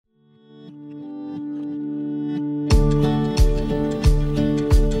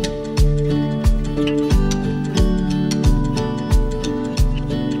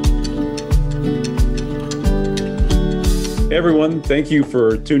everyone. Thank you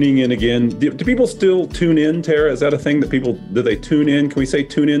for tuning in again. Do people still tune in, Tara? Is that a thing that do they tune in? Can we say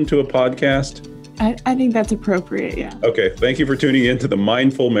tune in to a podcast? I think that's appropriate, yeah. Okay, thank you for tuning in to the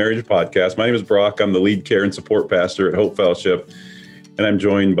Mindful Marriage Podcast. My name is Brock. I'm the lead care and support pastor at Hope Fellowship, and I'm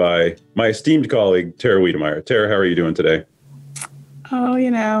joined by my esteemed colleague, Tara Wiedemeyer. Tara, how are you doing today? Oh,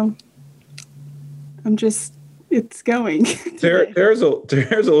 it's going. Tara's a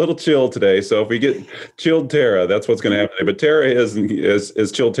little chill today, so if we get chilled Tara, that's what's going to happen. But Tara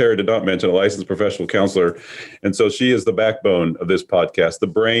is chilled Tara did not mention, a licensed professional counselor, and so she is the backbone of this podcast, the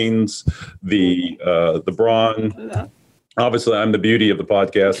brains, the brawn. Obviously, I'm the beauty of the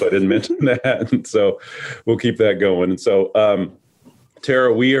podcast, so I didn't mention that, and so we'll keep that going. And so,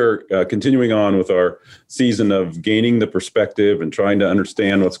 Tara, we are continuing on with our season of gaining the perspective and trying to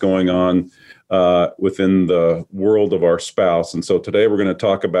understand what's going on within the world of our spouse. And so today we're going to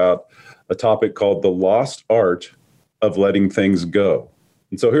talk about a topic called the lost art of letting things go.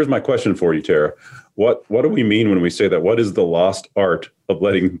 And so here's my question for you, Tara. What do we mean when we say that? What is the lost art of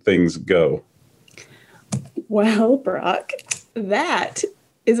letting things go? Well, Brock, that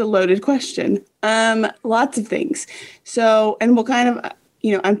is a loaded question. Lots of things. So, and we'll kind of,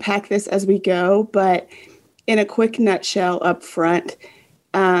 unpack this as we go, but in a quick nutshell up front,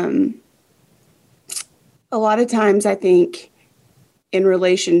 a lot of times I think in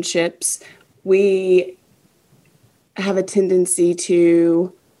relationships, we have a tendency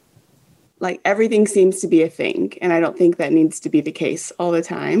to, everything seems to be a thing. And I don't think that needs to be the case all the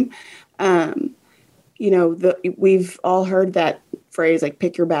time. We've all heard that phrase,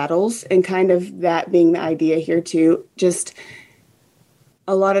 pick your battles, and kind of that being the idea here too. Just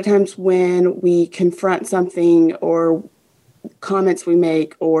a lot of times when we confront something or comments we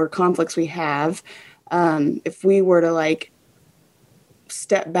make or conflicts we have, if we were to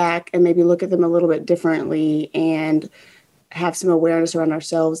step back and maybe look at them a little bit differently and have some awareness around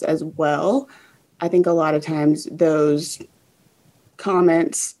ourselves as well, I think a lot of times those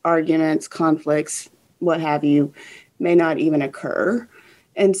comments, arguments, conflicts, what have you, may not even occur.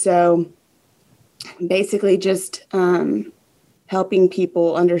 And so basically just helping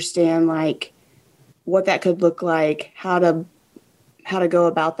people understand what that could look like, how to go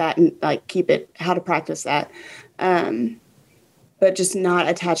about that and how to practice that. But just not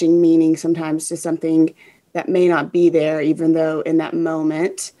attaching meaning sometimes to something that may not be there, even though in that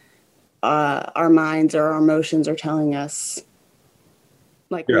moment, our minds or our emotions are telling us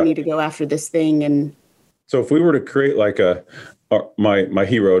we need to go after this thing. And so if we were to create my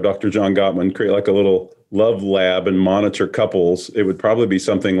hero, Dr. John Gottman, create a little love lab and monitor couples, it would probably be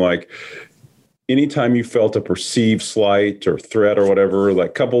something like, anytime you felt a perceived slight or threat or whatever,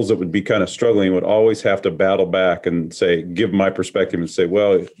 couples that would be kind of struggling would always have to battle back and give my perspective and say,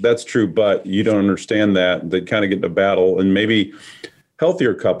 well, that's true, but you don't understand that. They'd kind of get into battle. And maybe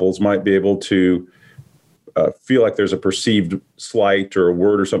healthier couples might be able to feel like there's a perceived slight or a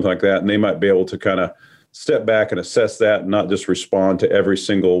word or something like that. And they might be able to kind of step back and assess that and not just respond to every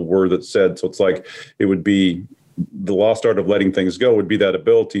single word that's said. So it's it would be the lost art of letting things go would be that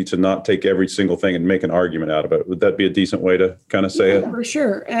ability to not take every single thing and make an argument out of it. Would that be a decent way to kind of say it? For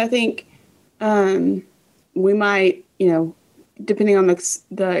sure. And I think we might, depending on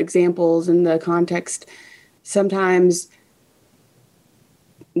the examples and the context, sometimes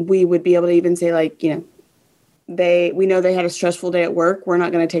we would be able to even say we know they had a stressful day at work. We're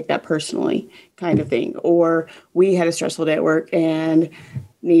not going to take that personally, kind of thing. Or we had a stressful day at work and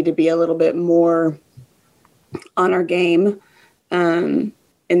need to be a little bit more on our game in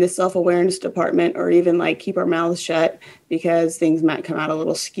the self-awareness department, or even keep our mouths shut because things might come out a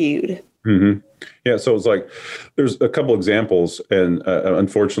little skewed. Mm-hmm. Yeah. So it's there's a couple examples, and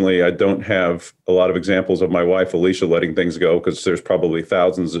unfortunately I don't have a lot of examples of my wife, Alicia, letting things go, because there's probably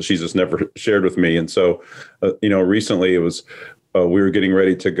thousands that she's just never shared with me. And so, recently it was, we were getting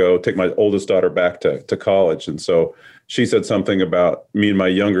ready to go take my oldest daughter back to college. And so she said something about me, and my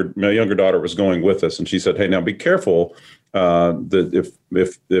younger daughter was going with us. And she said, hey, now be careful that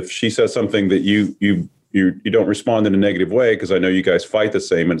if she says something that you don't respond in a negative way, because I know you guys fight the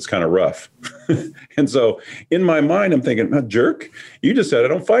same and it's kind of rough. And so in my mind, I'm thinking, jerk, you just said I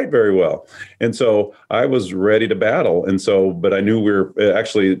don't fight very well. And so I was ready to battle. And so, but I knew we were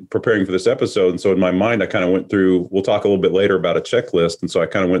actually preparing for this episode. And so in my mind, I kind of went through, we'll talk a little bit later about a checklist. And so I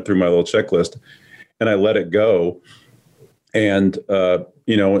kind of went through my little checklist and I let it go. And,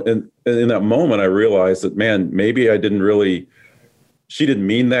 in that moment, I realized that, man, maybe she didn't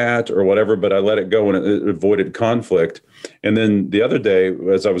mean that or whatever, but I let it go and it avoided conflict. And then the other day,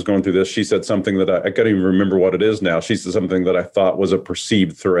 as I was going through this, she said something that I can't even remember what it is now. She said something that I thought was a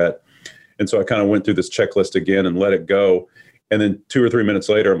perceived threat. And so I kind of went through this checklist again and let it go. And then 2 or 3 minutes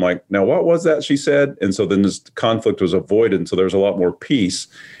later, I'm like, now what was that she said? And so then this conflict was avoided. And so there's a lot more peace.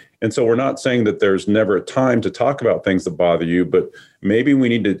 And so we're not saying that there's never a time to talk about things that bother you, but maybe we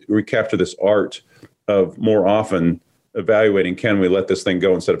need to recapture this art of more often evaluating, can we let this thing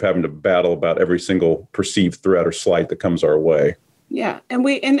go instead of having to battle about every single perceived threat or slight that comes our way. Yeah. And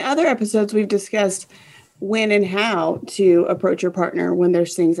in other episodes, we've discussed when and how to approach your partner when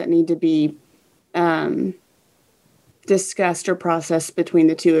there's things that need to be discussed or processed between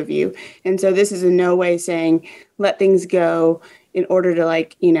the two of you. And so this is in no way saying let things go in order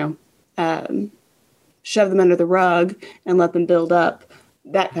to shove them under the rug and let them build up,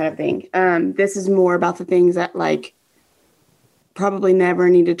 that kind of thing. This is more about the things that probably never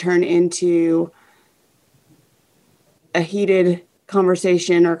need to turn into a heated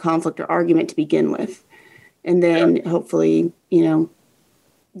conversation or conflict or argument to begin with. And then hopefully,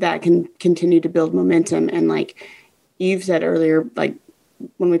 that can continue to build momentum. And like you've said earlier, like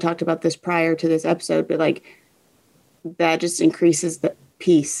when we talked about this prior to this episode, but that just increases the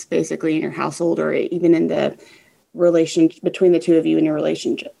peace basically in your household or even in the relationship between the two of you in your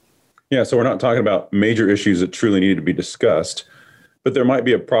relationship. Yeah. So we're not talking about major issues that truly need to be discussed, but there might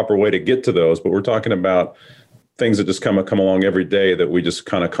be a proper way to get to those. But we're talking about things that just come along every day that we just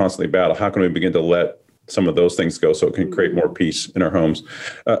kind of constantly battle. How can we begin to let some of those things go so it can create more peace in our homes?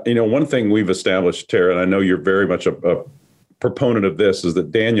 One thing we've established, Tara, and I know you're very much a proponent of this, is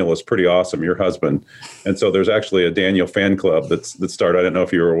that Daniel is pretty awesome, your husband. And so there's actually a Daniel fan club that started. I don't know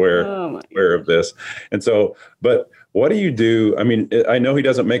if you were aware of this. And so, but what do you do? I mean, I know he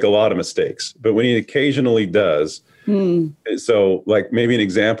doesn't make a lot of mistakes, but when he occasionally does, so like maybe an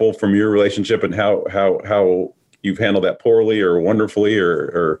example from your relationship and how you've handled that poorly or wonderfully,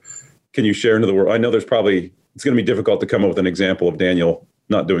 or can you share into the world? I know it's going to be difficult to come up with an example of Daniel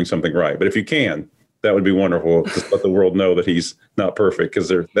not doing something right, but if you can, that would be wonderful. Just let the world know that he's not perfect, because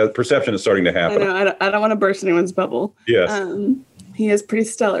that perception is starting to happen. I don't want to burst anyone's bubble. Yes. He is pretty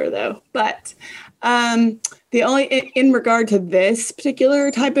stellar though. But the only, in regard to this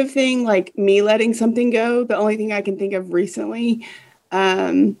particular type of thing, like me letting something go, the only thing I can think of recently,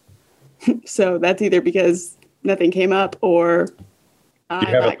 so that's either because nothing came up or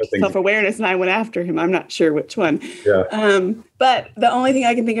I lacked self-awareness and I went after him. I'm not sure which one. Yeah. But the only thing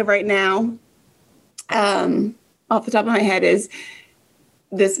I can think of right now, off the top of my head, is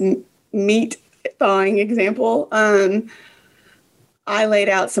this meat thawing example. I laid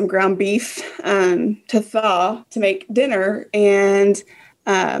out some ground beef to thaw to make dinner, and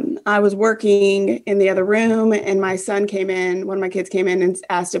I was working in the other room, and my son came in. One of my kids came in and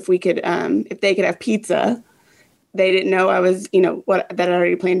asked if we could, if they could have pizza. They didn't know I was, that I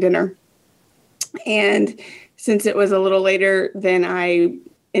already planned dinner. And since it was a little later than I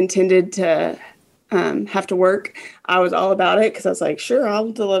intended to have to work, I was all about it because I was like, sure,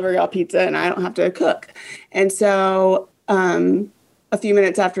 I'll deliver y'all pizza and I don't have to cook. And so a few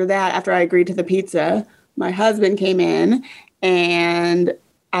minutes after that, after I agreed to the pizza, my husband came in and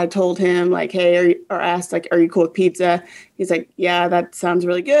I told him like, hey, asked like, are you cool with pizza? He's like, yeah, that sounds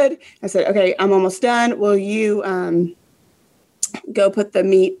really good. I said, okay, I'm almost done. Will you go put the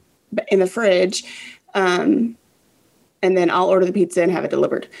meat in the fridge? And then I'll order the pizza and have it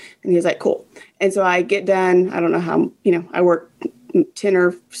delivered. And he was like, cool. And so I get done. I don't know how, I work 10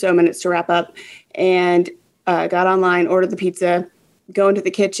 or so minutes to wrap up, and got online, ordered the pizza, go into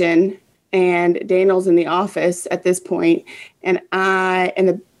the kitchen, and Daniel's in the office at this point, and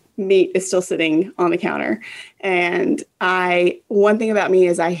the meat is still sitting on the counter. And one thing about me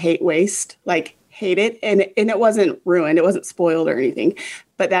is I hate waste, like hate it. And it wasn't ruined. It wasn't spoiled or anything,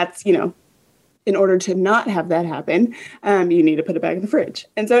 but that's, in order to not have that happen, you need to put it back in the fridge.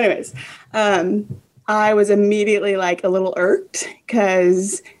 And so anyways, I was immediately like a little irked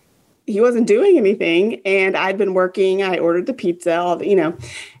because he wasn't doing anything and I'd been working. I ordered the pizza,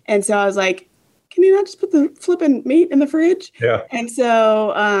 and so I was like, can you not just put the flipping meat in the fridge? Yeah. And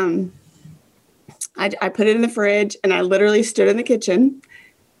so I put it in the fridge, and I literally stood in the kitchen.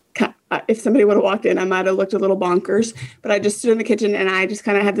 If somebody would have walked in, I might have looked a little bonkers, but I just stood in the kitchen and I just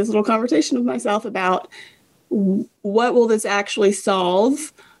kind of had this little conversation with myself about what will this actually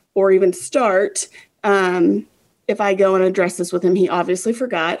solve or even start if I go and address this with him. He obviously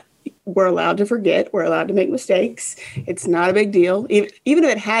forgot. We're allowed to forget. We're allowed to make mistakes. It's not a big deal. Even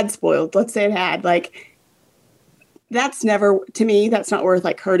if it had spoiled, let's say it had, like, that's never, to me, that's not worth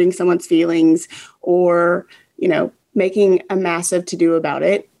like hurting someone's feelings or, making a massive to-do about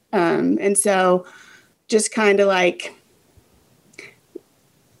it. And so just kind of like,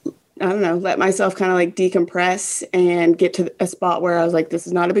 I don't know, let myself kind of like decompress and get to a spot where I was like, this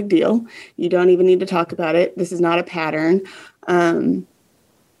is not a big deal. You don't even need to talk about it. This is not a pattern. And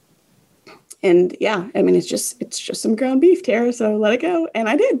yeah, I mean, it's just some ground beef, Tara. So let it go. And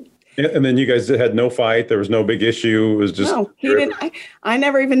I did. Yeah, and then you guys had no fight. There was no big issue. It was just no, he didn't. I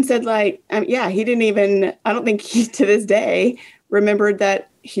never even said like, yeah, he didn't even. I don't think he to this day remembered that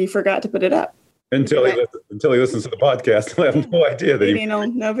he forgot to put it up until he listens to the podcast. I have no idea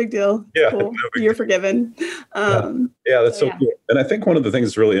that no big deal. Yeah, cool. no big You're deal. forgiven. Yeah, that's so cool. And I think one of the things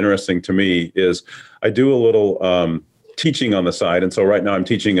that's really interesting to me is I do a little teaching on the side, and so right now I'm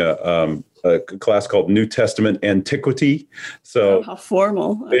teaching a class called New Testament Antiquity. So how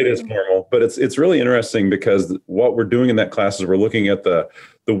formal. It is formal, but it's really interesting because what we're doing in that class is we're looking at the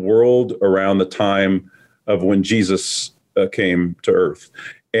world around the time of when Jesus came to earth.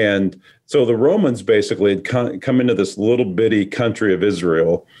 And so the Romans basically had come into this little bitty country of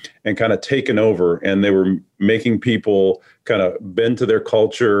Israel and kind of taken over, and they were making people kind of bend to their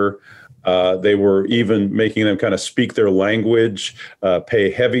culture. They were even making them kind of speak their language,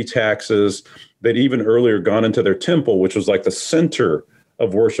 pay heavy taxes. They'd even earlier gone into their temple, which was like the center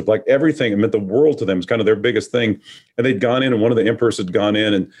of worship, like everything. It meant the world to them. It's kind of their biggest thing. And they'd gone in, and one of the emperors had gone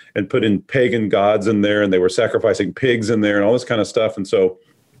in and put in pagan gods in there, and they were sacrificing pigs in there and all this kind of stuff. And so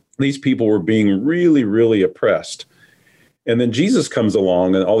these people were being really, really oppressed. And then Jesus comes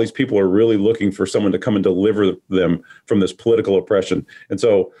along, and all these people are really looking for someone to come and deliver them from this political oppression. And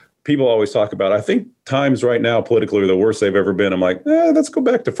so people always talk about, I think times right now politically are the worst they've ever been. I'm like, let's go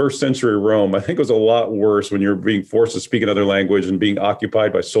back to first century Rome. I think it was a lot worse when you're being forced to speak another language and being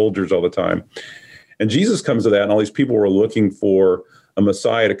occupied by soldiers all the time. And Jesus comes to that, and all these people were looking for a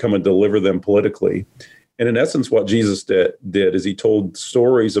Messiah to come and deliver them politically. And in essence, what Jesus did is he told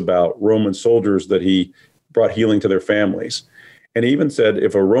stories about Roman soldiers that he brought healing to their families. And he even said,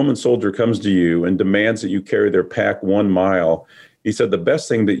 if a Roman soldier comes to you and demands that you carry their pack 1 mile, he said the best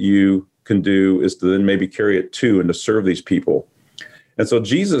thing that you can do is to then maybe carry it 2 and to serve these people. And so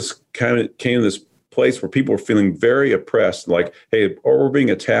Jesus kind of came to this place where people were feeling very oppressed, like, hey, or we're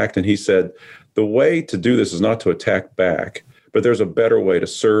being attacked. And he said, the way to do this is not to attack back, but there's a better way to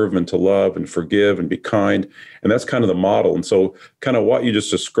serve and to love and forgive and be kind. And that's kind of the model. And so kind of what you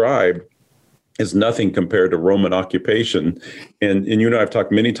just described is nothing compared to Roman occupation. And you and I have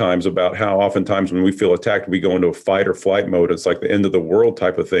talked many times about how oftentimes when we feel attacked, we go into a fight or flight mode. It's like the end of the world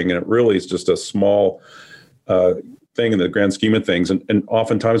type of thing. And it really is just a small thing in the grand scheme of things. And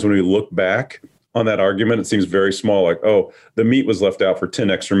oftentimes when we look back on that argument, it seems very small, like, oh, the meat was left out for 10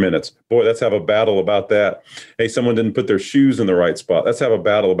 extra minutes. Boy, let's have a battle about that. Hey, someone didn't put their shoes in the right spot. Let's have a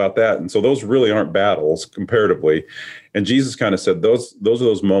battle about that. And so those really aren't battles comparatively. And Jesus kind of said those are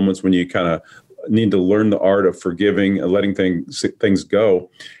those moments when you kind of need to learn the art of forgiving and letting things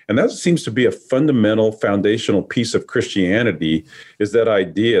go. And that seems to be a fundamental, foundational piece of Christianity, is that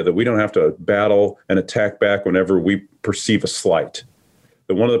idea that we don't have to battle and attack back whenever we perceive a slight.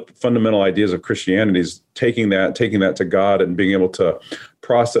 That one of the fundamental ideas of Christianity is taking that to God and being able to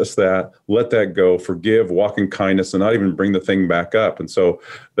process that, let that go, forgive, walk in kindness, and not even bring the thing back up. And so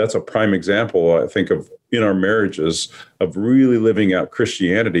that's a prime example, I think, of in our marriages of really living out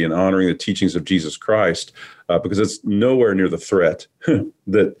Christianity and honoring the teachings of Jesus Christ, because it's nowhere near the threat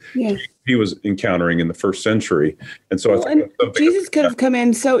that he was encountering in the first century. And so I think Jesus could have come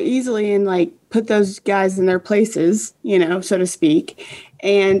in so easily and like put those guys in their places, so to speak,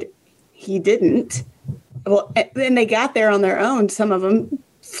 and he didn't. Well, and they got there on their own, some of them,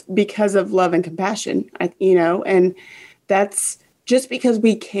 because of love and compassion, and that's just because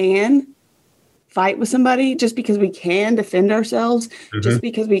we can fight with somebody, just because we can defend ourselves, just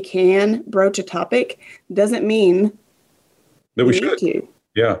because we can broach a topic, doesn't mean that we should. To.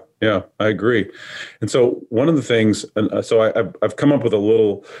 Yeah, I agree. And so one of the things, I've come up with a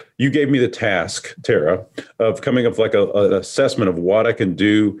little, you gave me the task, Tara, of coming up with like an assessment of what I can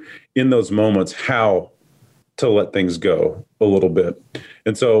do in those moments, how to let things go a little bit.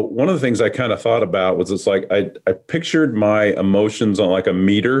 And so one of the things I kind of thought about was it's like, I pictured my emotions on like a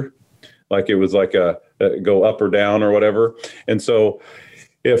meter, like it was like a go up or down or whatever. And so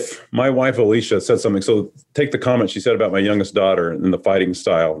if my wife, Alicia, said something, so take the comment she said about my youngest daughter and the fighting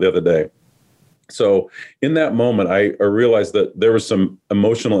style the other day. So in that moment, I realized that there was some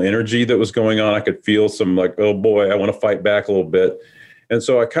emotional energy that was going on. I could feel some like, oh boy, I want to fight back a little bit. And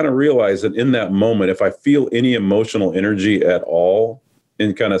so I kind of realized that in that moment, if I feel any emotional energy at all,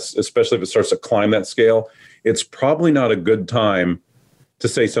 and kind of, especially if it starts to climb that scale, it's probably not a good time to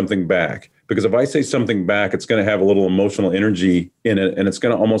say something back. Because if I say something back, it's going to have a little emotional energy in it. And it's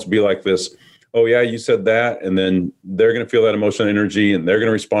going to almost be like this, oh yeah, you said that. And then they're going to feel that emotional energy and they're going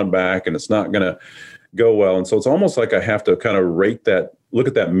to respond back, and it's not going to go well. And so it's almost like I have to kind of rate that, look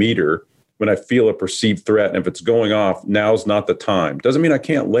at that meter when I feel a perceived threat. And if it's going off, now's not the time. Doesn't mean I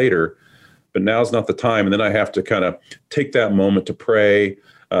can't later, but now's not the time. And then I have to kind of take that moment to pray,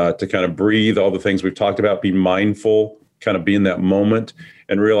 to kind of breathe, all the things we've talked about, be mindful, kind of be in that moment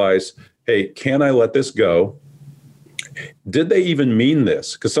and realize, hey, can I let this go? Did they even mean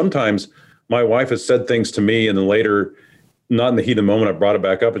this? Because sometimes my wife has said things to me and then later, not in the heat of the moment, I brought it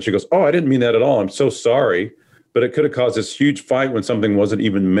back up and she goes, oh, I didn't mean that at all. I'm so sorry. But it could have caused this huge fight when something wasn't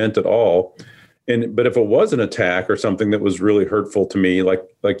even meant at all. But if it was an attack or something that was really hurtful to me,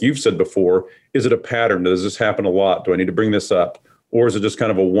 like you've said before, is it a pattern? Does this happen a lot? Do I need to bring this up? Or is it just kind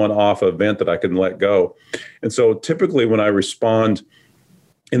of a one-off event that I can let go? And so typically when I respond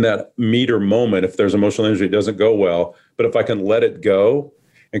in that meter moment, if there's emotional energy, it doesn't go well. But if I can let it go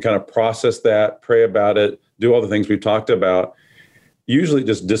and kind of process that, pray about it, do all the things we've talked about, usually it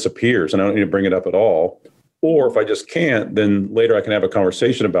just disappears and I don't need to bring it up at all. Or if I just can't, then later I can have a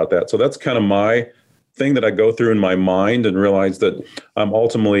conversation about that. So that's kind of my thing that I go through in my mind and realize that I'm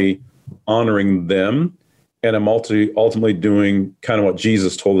ultimately honoring them. And I'm ultimately doing kind of what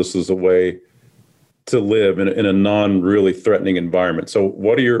Jesus told us is a way to live in a non-really threatening environment. So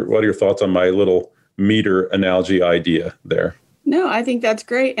what are your thoughts on my little meter analogy idea there? No, I think that's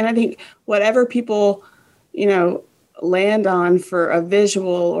great. And I think whatever people, land on for a visual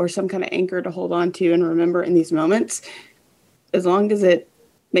or some kind of anchor to hold on to and remember in these moments, as long as it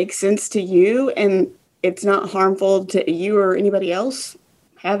makes sense to you and it's not harmful to you or anybody else,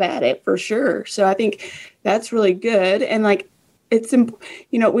 have at it for sure. So I think that's really good. And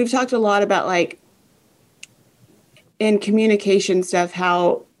we've talked a lot about in communication stuff,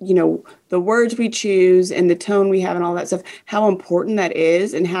 how, the words we choose and the tone we have and all that stuff, how important that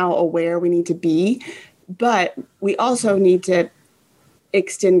is and how aware we need to be. But we also need to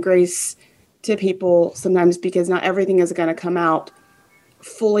extend grace to people sometimes because not everything is going to come out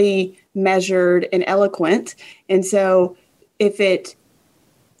fully measured and eloquent. And so if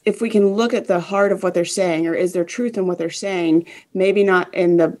we can look at the heart of what they're saying, or is there truth in what they're saying, maybe not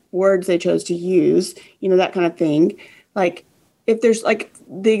in the words they chose to use, that kind of thing. Like if there's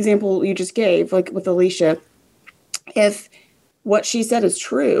the example you just gave, like with Alicia, if what she said is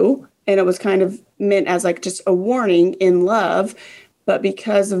true and it was kind of meant as just a warning in love, but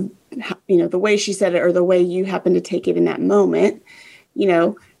because of, the way she said it or the way you happen to take it in that moment,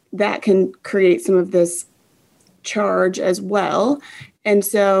 that can create some of this charge as well. And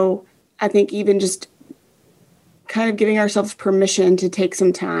so I think even just kind of giving ourselves permission to take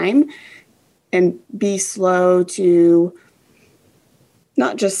some time and be slow to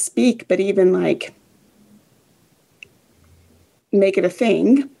not just speak, but even make it a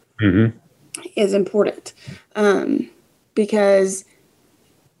thing is important. Because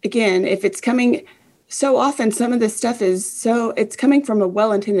again, if it's coming so often, some of this stuff it's coming from a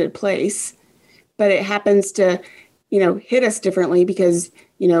well-intended place, but it happens to, hit us differently because,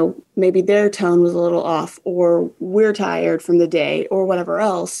 maybe their tone was a little off or we're tired from the day or whatever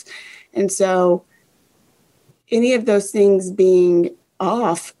else. And so any of those things being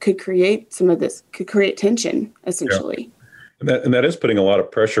off could create tension essentially. Yeah. And that is putting a lot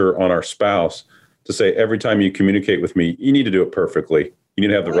of pressure on our spouse to say, every time you communicate with me, you need to do it perfectly. You need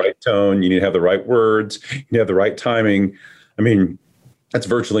to have the right tone. You need to have the right words. You need to have the right timing. I mean, that's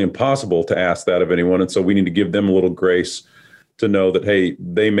virtually impossible to ask that of anyone. And so we need to give them a little grace to know that, hey,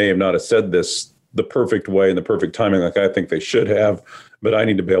 they may have not have said this the perfect way and the perfect timing like I think they should have, but I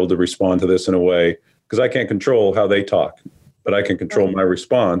need to be able to respond to this in a way, because I can't control how they talk, but I can control my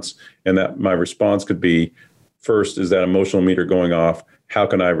response. And that my response could be, first, is that emotional meter going off? How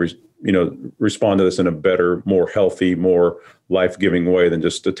can I respond to this in a better, more healthy, more life-giving way than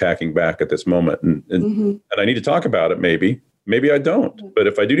just attacking back at this moment? And I need to talk about it maybe I don't. But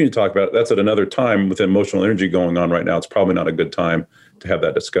if I do need to talk about it, that's at another time. With emotional energy going on right now, it's probably not a good time to have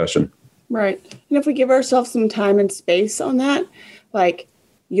that discussion. Right. And if we give ourselves some time and space on that,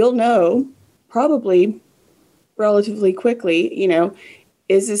 you'll know probably relatively quickly,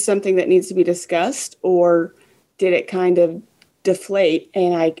 is this something that needs to be discussed, or did it kind of deflate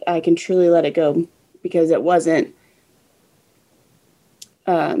and I can truly let it go because it wasn't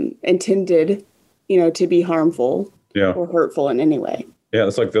intended, to be harmful or hurtful in any way. Yeah,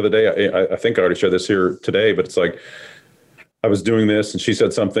 it's like the other day, I think I already shared this here today, but it's like I was doing this and she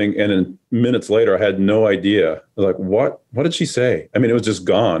said something, and then minutes later, I had no idea. I was like, what did she say? I mean, it was just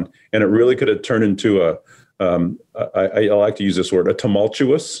gone. And it really could have turned into I like to use this word, a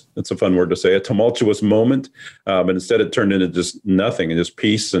tumultuous, it's a fun word to say, a tumultuous moment. But instead it turned into just nothing and just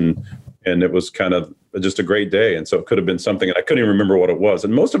peace. And it was kind of just a great day. And so it could have been something, and I couldn't even remember what it was.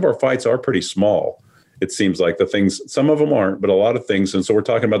 And most of our fights are pretty small. it seems like the things, some of them aren't, but a lot of things. And so we're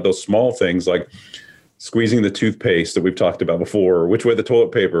talking about those small things like squeezing the toothpaste that we've talked about before, or which way the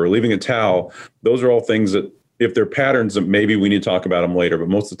toilet paper, or leaving a towel. Those are all things that, if they're patterns, that maybe we need to talk about them later. But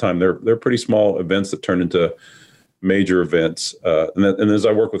most of the time, they're pretty small events that turn into major events. And as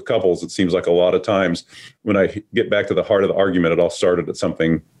I work with couples, it seems like a lot of times when I get back to the heart of the argument, it all started at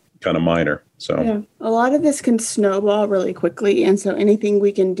something kind of minor. So yeah, a lot of this can snowball really quickly. And so anything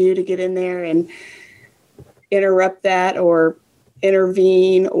we can do to get in there and interrupt that or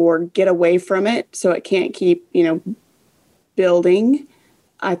intervene or get away from it so it can't keep, building,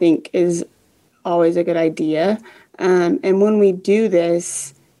 I think is always a good idea. And when we do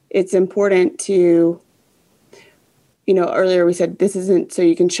this, it's important to, earlier we said this isn't so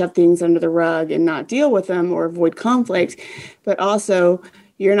you can shove things under the rug and not deal with them or avoid conflict, but also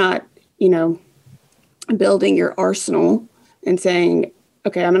you're not, building your arsenal and saying,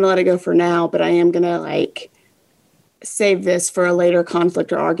 okay, I'm going to let it go for now, but I am going to save this for a later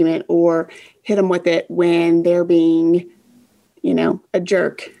conflict or argument, or hit them with it when they're being, a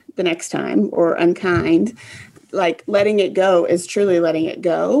jerk the next time or unkind. Letting it go is truly letting it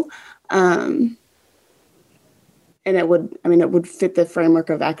go. And it would fit the framework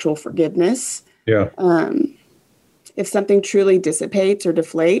of actual forgiveness. Yeah. If something truly dissipates or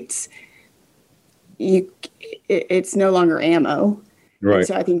deflates, it's no longer ammo. Right. And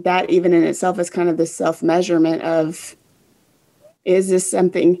so I think that even in itself is kind of the self-measurement of, is this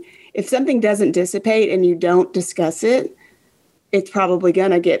something, if something doesn't dissipate and you don't discuss it, it's probably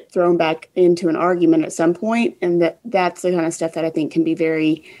going to get thrown back into an argument at some point. And that's the kind of stuff that I think can be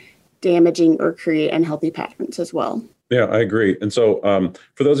very damaging or create unhealthy patterns as well. Yeah, I agree. And so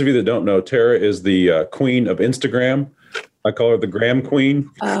for those of you that don't know, Tara is the queen of Instagram. I call her the Gram Queen.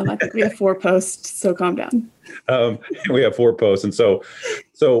 I think we have 4 posts, so calm down. We have 4 posts. And so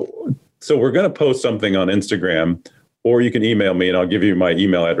we're going to post something on Instagram, or you can email me and I'll give you my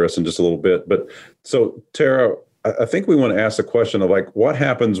email address in just a little bit. But so Tara, I think we want to ask the question of what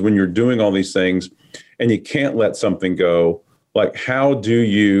happens when you're doing all these things and you can't let something go? How do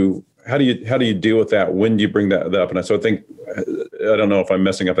you deal with that? When do you bring that up? And so I think, I don't know if I'm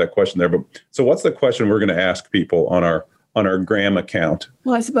messing up that question there, but so what's the question we're going to ask people on our Gram account?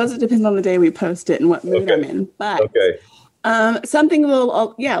 Well, I suppose it depends on the day we post it and what mood I'm in. But something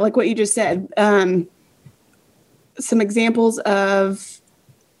like what you just said. Some examples of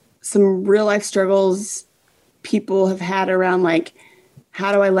some real life struggles people have had around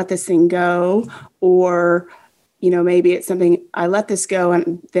how do I let this thing go? Or, maybe it's something I let this go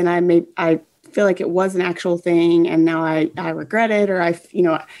and then I feel like it was an actual thing and now I regret it, or I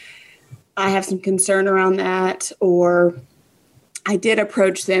have some concern around that, or I did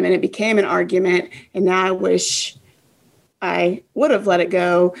approach them and it became an argument and now I wish I would have let it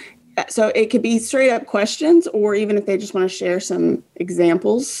go. So it could be straight up questions, or even if they just want to share some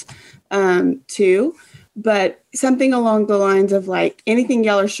examples too, but something along the lines of anything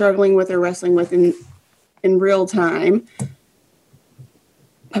y'all are struggling with or wrestling with in real time.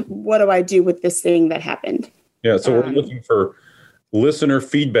 What do I do with this thing that happened? Yeah. So we're looking for listener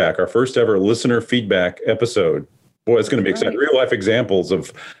feedback, our first ever listener feedback episode. Boy, it's going to be exciting. Real life examples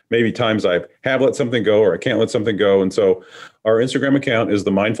of maybe times I have let something go or I can't let something go. And so our Instagram account is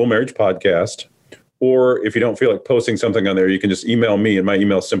the Mindful Marriage Podcast. Or if you don't feel like posting something on there, you can just email me. And my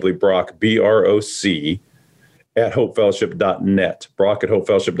email is simply Brock, BROC, @hopefellowship.net, Brock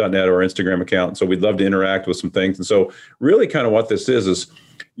 @hopefellowship.net, or our Instagram account. So we'd love to interact with some things. And so really kind of what this is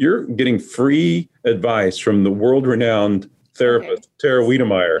you're getting free advice from the world-renowned therapist, Tara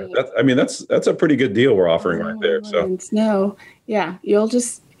Wiedemeyer. That's a pretty good deal we're offering right there. So no, yeah, we'll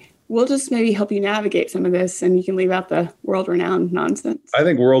just maybe help you navigate some of this, and you can leave out the world-renowned nonsense. I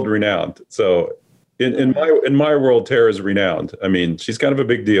think world-renowned. So in my world, Tara's renowned. I mean, she's kind of a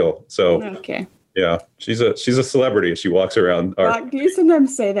big deal. So okay. Yeah, she's a celebrity as she walks around. Do you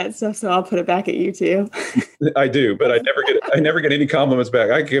sometimes say that stuff? So I'll put it back at you too. I do, but I never get any compliments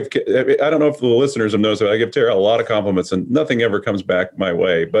back. I don't know if the listeners have noticed, but I give Tara a lot of compliments, and nothing ever comes back my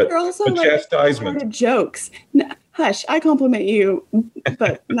way. But you're also chastisement, jokes. No, hush, I compliment you,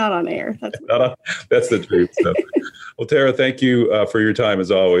 but not on air. That's the truth. So. Well, Tara, thank you for your time as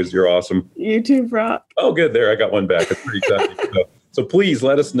always. You're awesome. You too, Brock. Oh, good. There, I got one back. It's pretty exciting. So please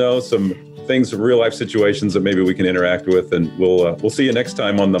let us know some things, real life situations that maybe we can interact with, and we'll see you next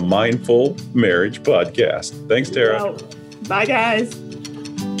time on the Mindful Marriage Podcast. Thanks, Tara. Bye, guys.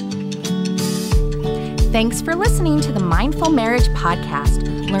 Thanks for listening to the Mindful Marriage Podcast.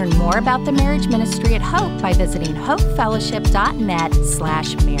 Learn more about the marriage ministry at Hope by visiting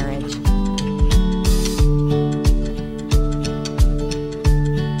hopefellowship.net/marriage.